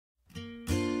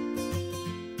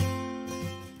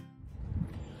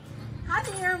Hi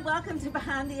there, and welcome to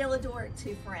Behind the Yellow Door at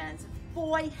Two Friends.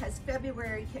 Boy, has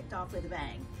February kicked off with a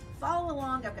bang. Follow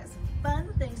along, I've got some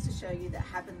fun things to show you that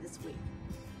happened this week.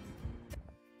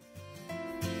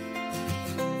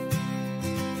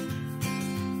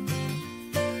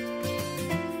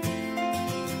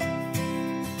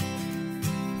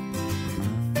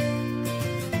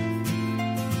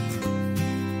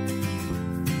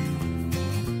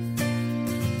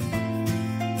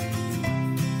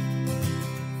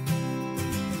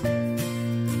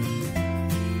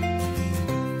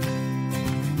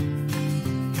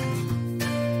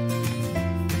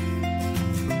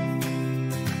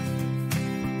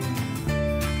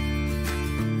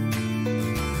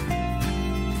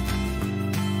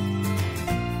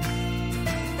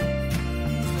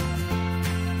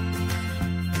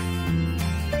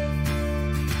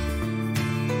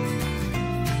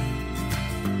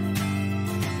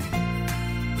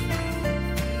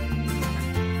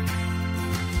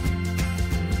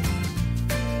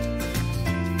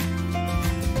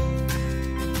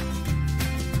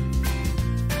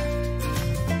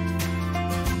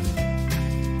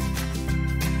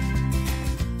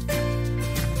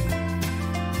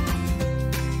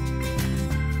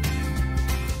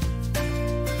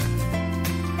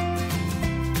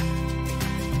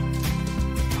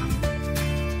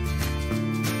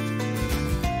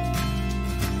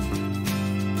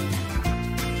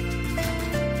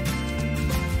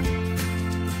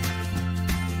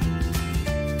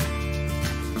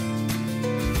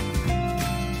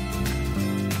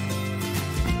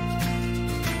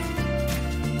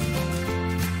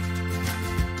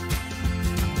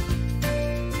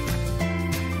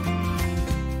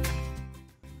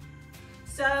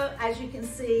 So as you can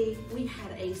see, we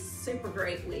had a super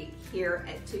great week here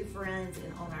at Two Friends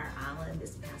and on our island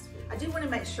this past week. I do want to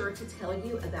make sure to tell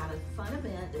you about a fun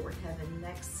event that we're having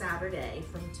next Saturday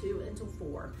from 2 until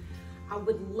 4. I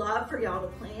would love for y'all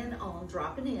to plan on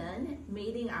dropping in,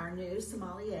 meeting our new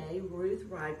sommelier, Ruth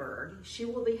Ryberg. She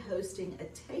will be hosting a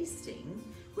tasting,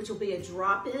 which will be a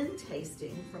drop-in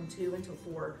tasting from 2 until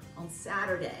 4 on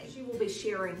Saturday. She will be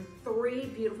sharing 3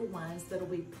 beautiful wines that'll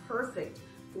be perfect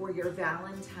for your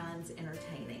Valentine's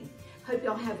entertaining. Hope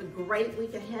y'all have a great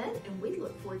week ahead, and we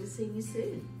look forward to seeing you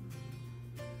soon.